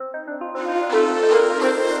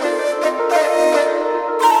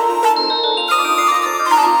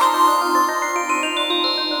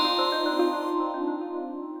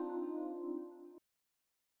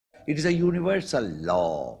It is a universal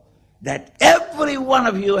law that every one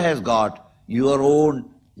of you has got your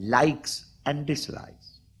own likes and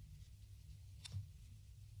dislikes.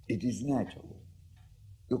 It is natural.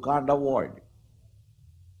 You can't avoid it.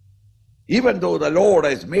 Even though the Lord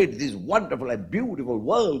has made this wonderful and beautiful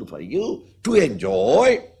world for you to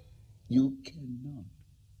enjoy, you cannot.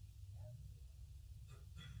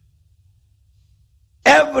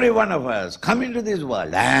 Every one of us come into this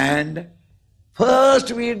world and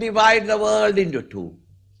first we divide the world into two.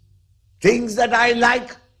 Things that I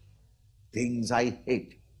like, things I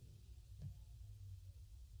hate.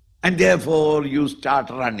 And therefore you start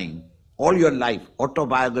running. All your life,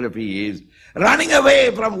 autobiography is running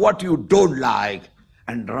away from what you don't like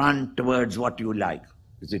and run towards what you like.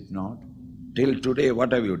 Is it not? Till today,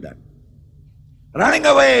 what have you done? Running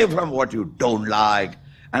away from what you don't like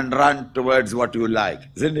and run towards what you like,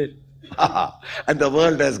 isn't it? And the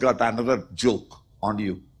world has got another joke on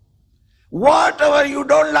you. Whatever you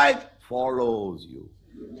don't like follows you.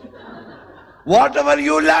 Whatever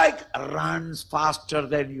you like runs faster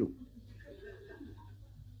than you.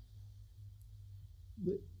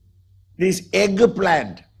 This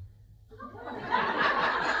eggplant,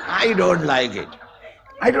 I don't like it.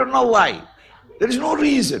 I don't know why. There is no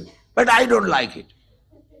reason, but I don't like it.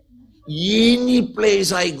 Any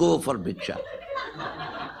place I go for bhiksha,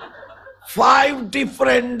 5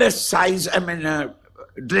 different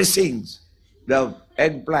dressings, the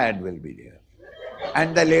eggplant will be there.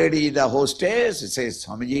 And the lady, the hostess, says,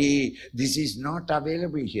 Swamiji, this is not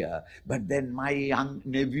available here. But then my young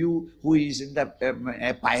nephew, who is in the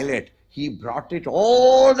pilot, he brought it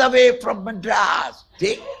all the way from Madras.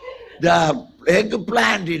 See? The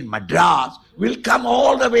eggplant in Madras will come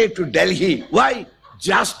all the way to Delhi. Why?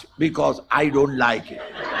 Just because I don't like it.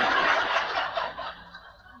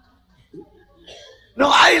 No,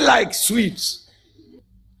 I like sweets.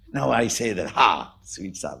 Now I say that,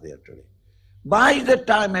 sweets are there today. By the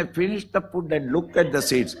time I finish the food and look at the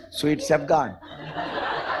sweets have gone.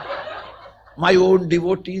 My own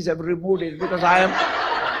devotees have removed it because I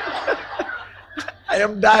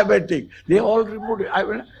am diabetic. They all removed it.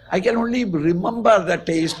 I can only remember the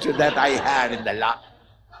taste that I had in the last.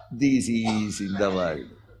 This is in the world.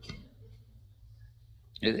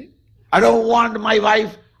 Is it? I don't want my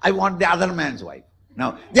wife, I want the other man's wife.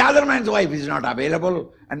 Now, the other man's wife is not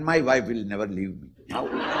available and my wife will never leave me. Now,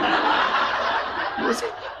 you see?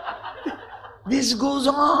 This goes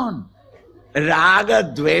on.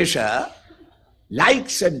 Raga, dvesha,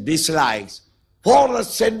 likes and dislikes for the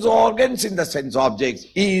sense organs in the sense objects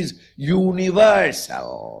is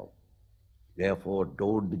universal. Therefore,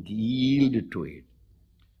 don't yield to it.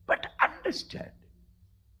 But understand.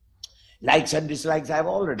 Likes and dislikes I have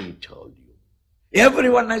already told you.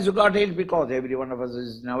 Everyone has got it because every one of us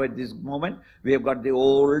is now at this moment, we have got the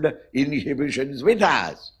old inhibitions with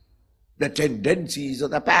us, the tendencies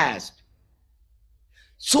of the past.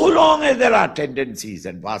 So long as there are tendencies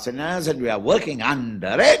and vasanas and we are working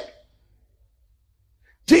under it,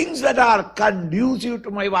 things that are conducive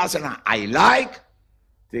to my vasana I like,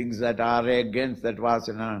 things that are against that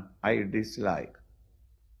vasana I dislike.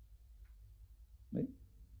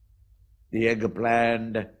 The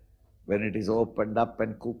eggplant, when it is opened up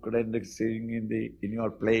and cooked and sitting in your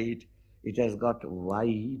plate, it has got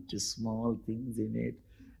white small things in it.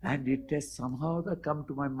 And it has somehow come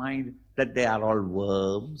to my mind that they are all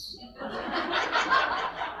worms.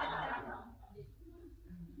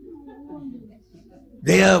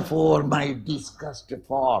 Therefore, my disgust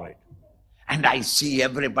for it. And I see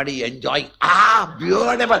everybody enjoying,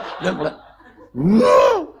 beautiful.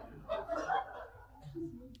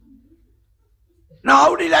 Now,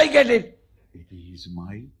 how did I get it? It is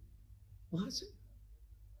my vasana.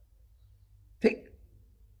 Think.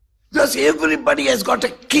 Thus, everybody has got a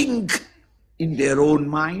kink in their own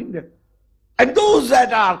mind. And those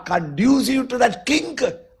that are conducive to that kink,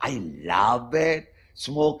 I love it.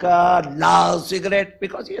 Smoker loves cigarette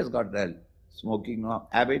because he has got the smoking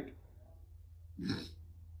habit.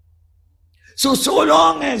 So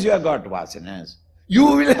long as you have got vasanas, you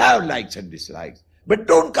will have likes and dislikes. But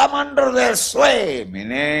don't come under their sway,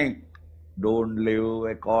 meaning don't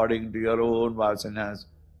live according to your own vasanas.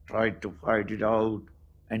 Try to fight it out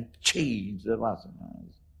and change the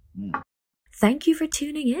vasanas. Thank you for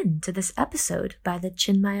tuning in to this episode by the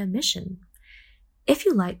Chinmaya Mission. If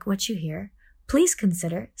you like what you hear, please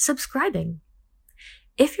consider subscribing.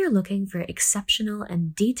 If you're looking for exceptional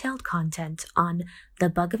and detailed content on the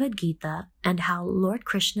Bhagavad Gita and how Lord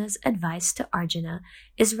Krishna's advice to Arjuna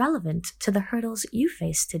is relevant to the hurdles you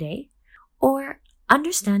face today, or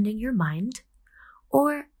understanding your mind,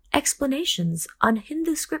 or explanations on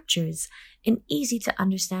Hindu scriptures in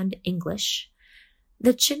easy-to-understand English,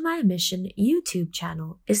 the Chinmaya Mission YouTube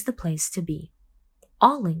channel is the place to be.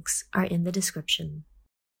 All links are in the description.